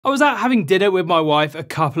I was out having dinner with my wife a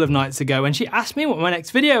couple of nights ago and she asked me what my next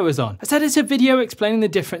video was on. I said it's a video explaining the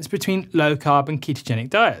difference between low carb and ketogenic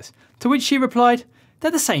diets. To which she replied, they're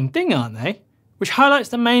the same thing, aren't they? Which highlights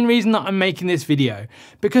the main reason that I'm making this video,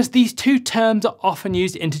 because these two terms are often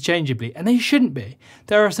used interchangeably and they shouldn't be.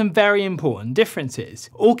 There are some very important differences.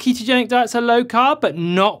 All ketogenic diets are low carb, but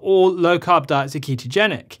not all low carb diets are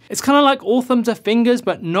ketogenic. It's kind of like all thumbs are fingers,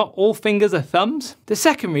 but not all fingers are thumbs. The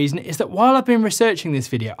second reason is that while I've been researching this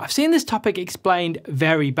video, I've seen this topic explained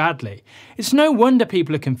very badly. It's no wonder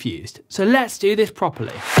people are confused, so let's do this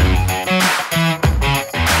properly.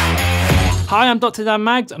 Hi, I'm Dr. Dan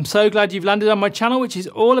Maggs. I'm so glad you've landed on my channel, which is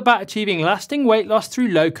all about achieving lasting weight loss through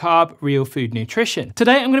low carb, real food nutrition.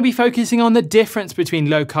 Today, I'm going to be focusing on the difference between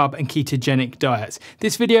low carb and ketogenic diets.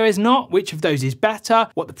 This video is not which of those is better,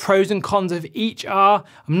 what the pros and cons of each are.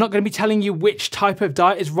 I'm not going to be telling you which type of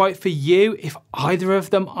diet is right for you, if either of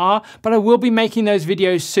them are, but I will be making those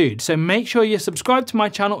videos soon. So make sure you're subscribed to my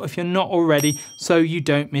channel if you're not already, so you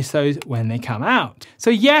don't miss those when they come out. So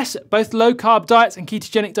yes, both low carb diets and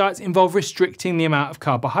ketogenic diets involve restricting the amount of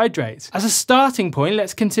carbohydrates. As a starting point,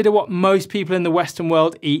 let's consider what most people in the Western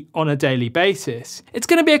world eat on a daily basis. It's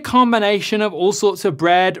going to be a combination of all sorts of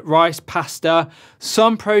bread, rice, pasta,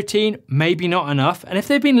 some protein, maybe not enough, and if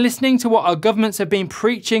they've been listening to what our governments have been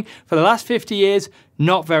preaching for the last 50 years,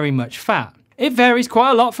 not very much fat. It varies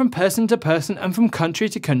quite a lot from person to person and from country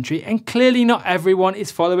to country, and clearly not everyone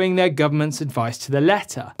is following their government's advice to the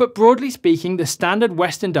letter. But broadly speaking, the standard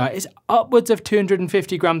Western diet is upwards of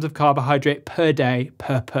 250 grams of carbohydrate per day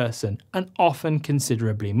per person, and often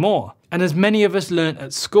considerably more. And as many of us learnt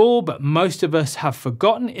at school, but most of us have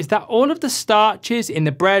forgotten, is that all of the starches in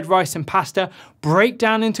the bread, rice and pasta break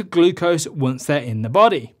down into glucose once they're in the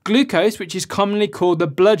body. Glucose, which is commonly called the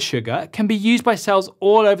blood sugar, can be used by cells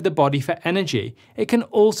all over the body for energy. It can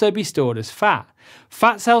also be stored as fat.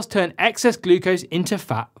 Fat cells turn excess glucose into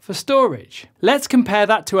fat for storage. Let's compare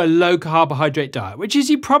that to a low carbohydrate diet, which, as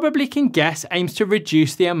you probably can guess, aims to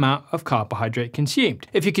reduce the amount of carbohydrate consumed.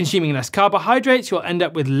 If you're consuming less carbohydrates, you'll end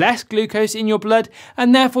up with less glucose in your blood,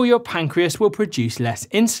 and therefore your pancreas will produce less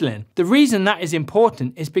insulin. The reason that is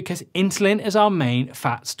important is because insulin is our main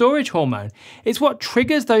fat storage hormone. It's what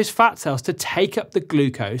triggers those fat cells to take up the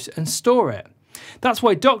glucose and store it. That's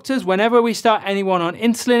why doctors, whenever we start anyone on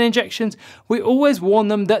insulin injections, we always warn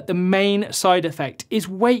them that the main side effect is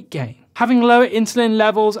weight gain. Having lower insulin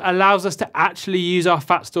levels allows us to actually use our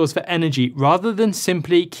fat stores for energy rather than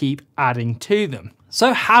simply keep adding to them.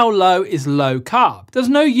 So how low is low carb? There's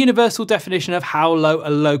no universal definition of how low a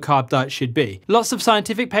low carb diet should be. Lots of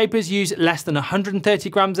scientific papers use less than 130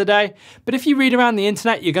 grams a day, but if you read around the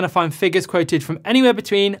internet, you're going to find figures quoted from anywhere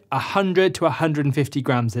between 100 to 150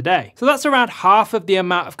 grams a day. So that's around half of the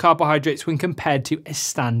amount of carbohydrates when compared to a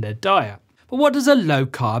standard diet. But what does a low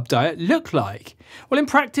carb diet look like? Well, in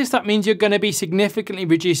practice, that means you're going to be significantly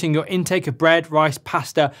reducing your intake of bread, rice,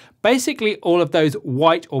 pasta, basically all of those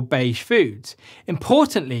white or beige foods.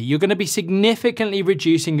 Importantly, you're going to be significantly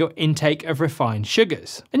reducing your intake of refined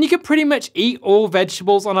sugars. And you can pretty much eat all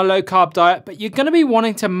vegetables on a low carb diet, but you're going to be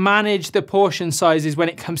wanting to manage the portion sizes when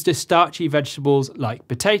it comes to starchy vegetables like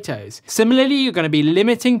potatoes. Similarly, you're going to be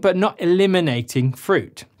limiting but not eliminating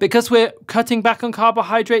fruit. Because we're cutting back on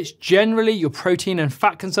carbohydrates, generally your protein and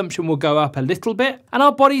fat consumption will go up a little bit, and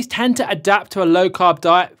our bodies tend to adapt to a low carb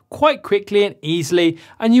diet quite quickly and easily,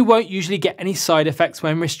 and you won't usually get any side effects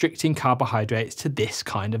when restricting carbohydrates to this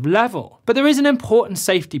kind of level. But there is an important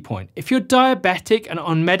safety point. If you're diabetic and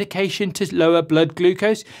on medication to lower blood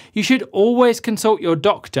glucose, you should always consult your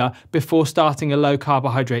doctor before starting a low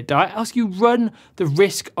carbohydrate diet, else you run the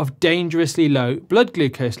risk of dangerously low blood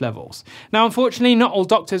glucose levels. Now, unfortunately, not all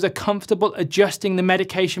doctors are comfortable adjusting the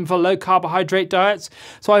medication for low carbohydrate diets,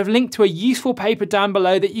 so I've linked to a useful paper down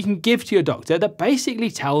below that you can give to your doctor that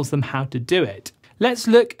basically tells them how to do it. Let's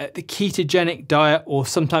look at the ketogenic diet, or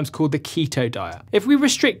sometimes called the keto diet. If we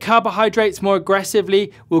restrict carbohydrates more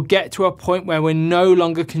aggressively, we'll get to a point where we're no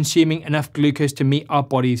longer consuming enough glucose to meet our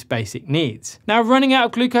body's basic needs. Now, running out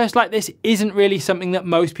of glucose like this isn't really something that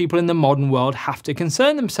most people in the modern world have to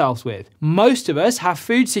concern themselves with. Most of us have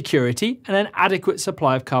food security and an adequate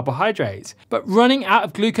supply of carbohydrates. But running out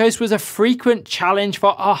of glucose was a frequent challenge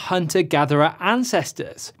for our hunter-gatherer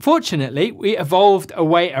ancestors. Fortunately, we evolved a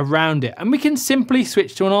way around it, and we can simply happily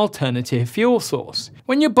switch to an alternative fuel source.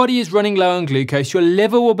 When your body is running low on glucose, your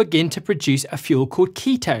liver will begin to produce a fuel called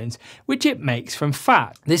ketones, which it makes from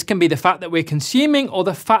fat. This can be the fat that we're consuming or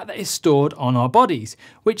the fat that is stored on our bodies,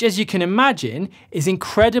 which, as you can imagine, is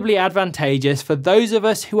incredibly advantageous for those of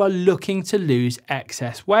us who are looking to lose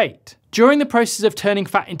excess weight. During the process of turning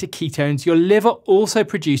fat into ketones, your liver also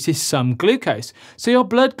produces some glucose, so your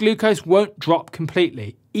blood glucose won't drop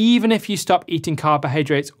completely, even if you stop eating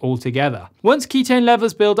carbohydrates altogether. Once ketone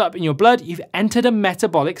levels build up in your blood, you've entered a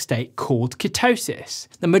metabolic state called ketosis.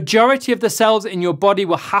 The majority of the cells in your body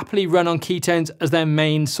will happily run on ketones as their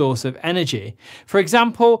main source of energy. For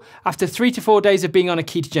example, after 3 to 4 days of being on a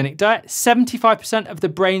ketogenic diet, 75% of the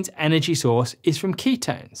brain's energy source is from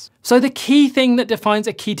ketones. So the key thing that defines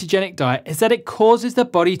a ketogenic diet is that it causes the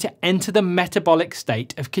body to enter the metabolic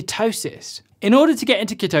state of ketosis. In order to get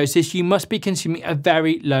into ketosis, you must be consuming a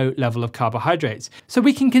very low level of carbohydrates. So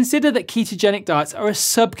we can consider that ketogenic diets are a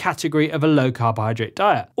subcategory of a low carbohydrate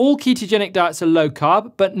diet. All ketogenic diets are low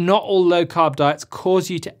carb, but not all low carb diets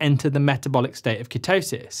cause you to enter the metabolic state of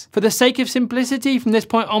ketosis. For the sake of simplicity, from this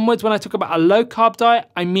point onwards, when I talk about a low carb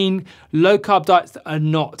diet, I mean low carb diets that are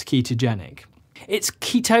not ketogenic. It's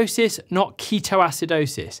ketosis, not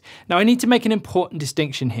ketoacidosis. Now, I need to make an important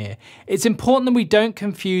distinction here. It's important that we don't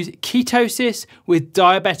confuse ketosis with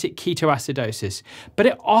diabetic ketoacidosis, but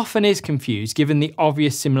it often is confused given the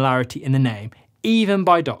obvious similarity in the name, even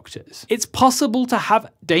by doctors. It's possible to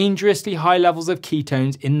have dangerously high levels of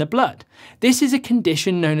ketones in the blood. This is a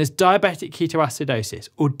condition known as diabetic ketoacidosis,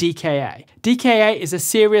 or DKA. DKA is a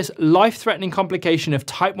serious, life-threatening complication of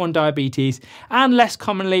type 1 diabetes and, less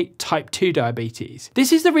commonly, type 2 diabetes.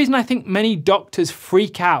 This is the reason I think many doctors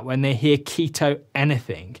freak out when they hear keto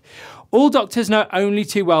anything. All doctors know only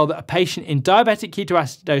too well that a patient in diabetic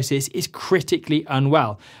ketoacidosis is critically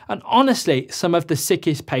unwell, and honestly, some of the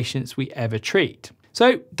sickest patients we ever treat.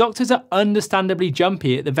 So doctors are understandably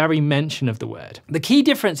jumpy at the very mention of the word. The key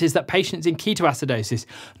difference is that patients in ketoacidosis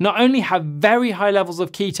not only have very high levels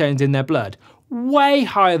of ketones in their blood, way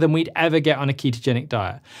higher than we'd ever get on a ketogenic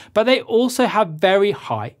diet, but they also have very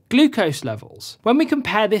high glucose levels. When we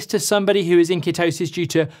compare this to somebody who is in ketosis due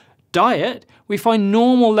to diet, we find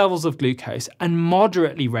normal levels of glucose and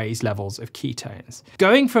moderately raised levels of ketones.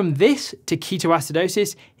 Going from this to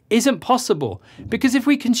ketoacidosis isn't possible, because if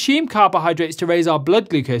we consume carbohydrates to raise our blood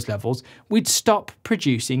glucose levels, we'd stop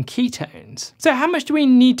producing ketones. So how much do we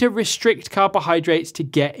need to restrict carbohydrates to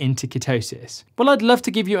get into ketosis? Well, I'd love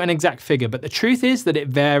to give you an exact figure, but the truth is that it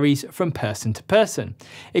varies from person to person.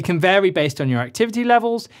 It can vary based on your activity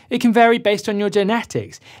levels, it can vary based on your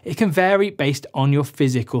genetics, it can vary based on your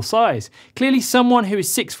physical size. Clearly, someone who is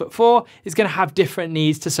 6'4" is going to have different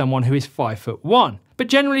needs to someone who is 5'1". But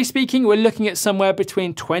generally speaking, we're looking at somewhere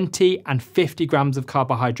between 20 and 50 grams of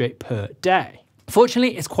carbohydrate per day.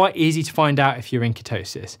 Fortunately, it's quite easy to find out if you're in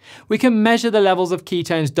ketosis. We can measure the levels of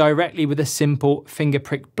ketones directly with a simple finger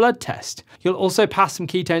prick blood test. You'll also pass some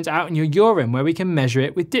ketones out in your urine where we can measure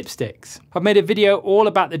it with dipsticks. I've made a video all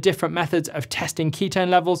about the different methods of testing ketone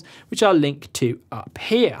levels, which I'll link to up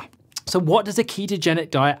here. So what does a ketogenic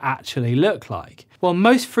diet actually look like? Well,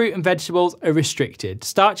 most fruit and vegetables are restricted.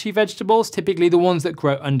 Starchy vegetables, typically the ones that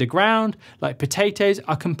grow underground, like potatoes,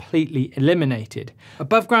 are completely eliminated.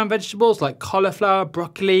 Above ground vegetables like cauliflower,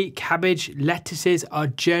 broccoli, cabbage, lettuces are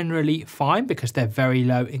generally fine because they're very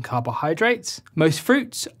low in carbohydrates. Most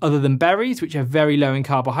fruits, other than berries, which are very low in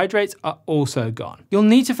carbohydrates, are also gone. You'll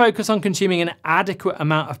need to focus on consuming an adequate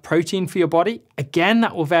amount of protein for your body. Again,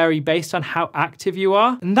 that will vary based on how active you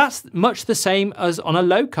are, and that's much the same as on a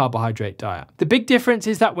low carbohydrate diet. The big difference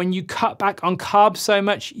is that when you cut back on carbs so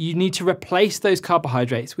much, you need to replace those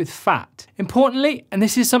carbohydrates with fat. Importantly, and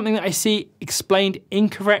this is something that I see explained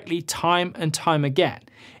incorrectly time and time again,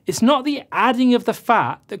 it's not the adding of the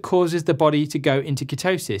fat that causes the body to go into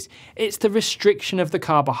ketosis, it's the restriction of the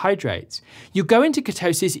carbohydrates. You go into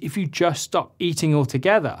ketosis if you just stop eating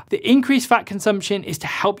altogether. The increased fat consumption is to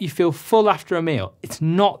help you feel full after a meal. It's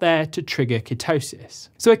not there to trigger ketosis.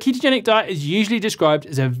 So a ketogenic diet is usually described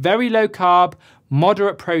as a very low carb,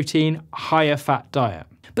 moderate protein, higher fat diet.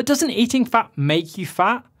 But doesn't eating fat make you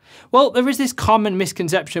fat? Well, there is this common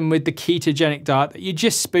misconception with the ketogenic diet that you're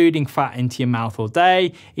just spooning fat into your mouth all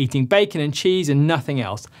day, eating bacon and cheese and nothing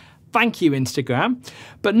else. Thank you, Instagram.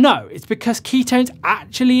 But no, it's because ketones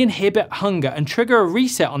actually inhibit hunger and trigger a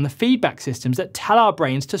reset on the feedback systems that tell our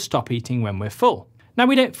brains to stop eating when we're full. Now,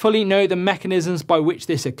 we don't fully know the mechanisms by which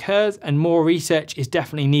this occurs, and more research is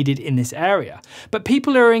definitely needed in this area. But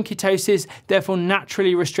people who are in ketosis therefore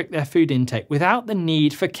naturally restrict their food intake without the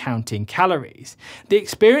need for counting calories. The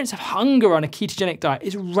experience of hunger on a ketogenic diet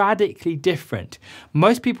is radically different.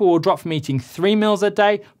 Most people will drop from eating 3 meals a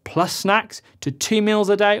day plus snacks to 2 meals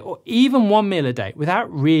a day or even 1 meal a day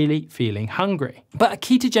without really feeling hungry. But a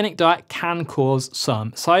ketogenic diet can cause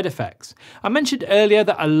some side effects. I mentioned earlier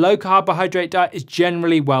that a low carbohydrate diet is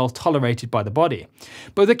generally well tolerated by the body.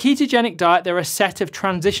 But with a ketogenic diet, there are a set of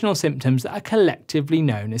transitional symptoms that are collectively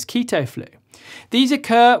known as keto flu. These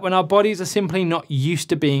occur when our bodies are simply not used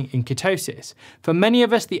to being in ketosis. For many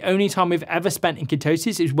of us, the only time we've ever spent in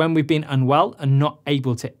ketosis is when we've been unwell and not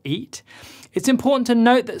able to eat. It's important to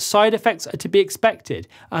note that side effects are to be expected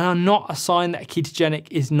and are not a sign that a ketogenic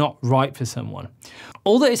is not right for someone.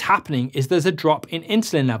 All that is happening is there's a drop in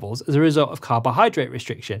insulin levels as a result of carbohydrate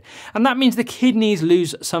restriction, and that means the kidneys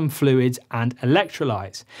lose some fluids and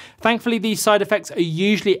electrolytes. Thankfully, these side effects are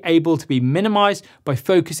usually able to be minimized by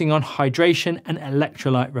focusing on hydration and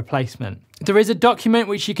electrolyte replacement. There is a document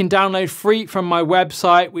which you can download free from my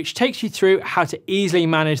website which takes you through how to easily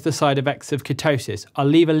manage the side effects of ketosis. I'll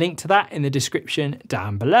leave a link to that in the description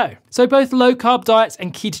down below. So both low carb diets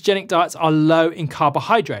and ketogenic diets are low in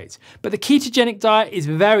carbohydrates, but the ketogenic diet is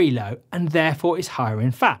very low and therefore is higher in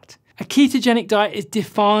fat. A ketogenic diet is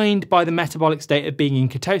defined by the metabolic state of being in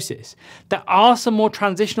ketosis. There are some more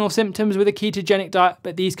transitional symptoms with a ketogenic diet,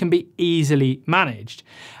 but these can be easily managed.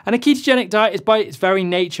 And a ketogenic diet is by its very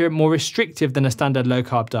nature more restrictive than a standard low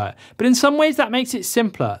carb diet, but in some ways that makes it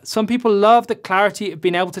simpler. Some people love the clarity of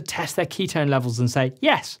being able to test their ketone levels and say,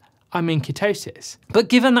 yes, I'm in ketosis. But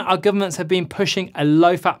given that our governments have been pushing a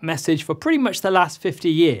low-fat message for pretty much the last 50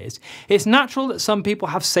 years, it's natural that some people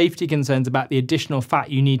have safety concerns about the additional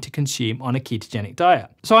fat you need to consume on a ketogenic diet.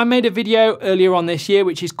 So I made a video earlier on this year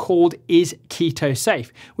which is called Is Keto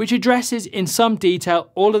Safe?, which addresses in some detail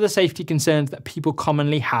all of the safety concerns that people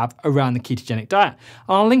commonly have around the ketogenic diet.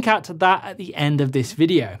 I'll link out to that at the end of this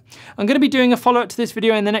video. I'm going to be doing a follow-up to this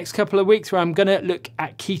video in the next couple of weeks where I'm going to look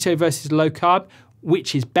at keto versus low carb,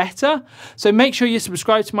 which is better. So make sure you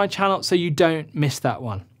subscribe to my channel so you don't miss that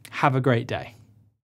one. Have a great day.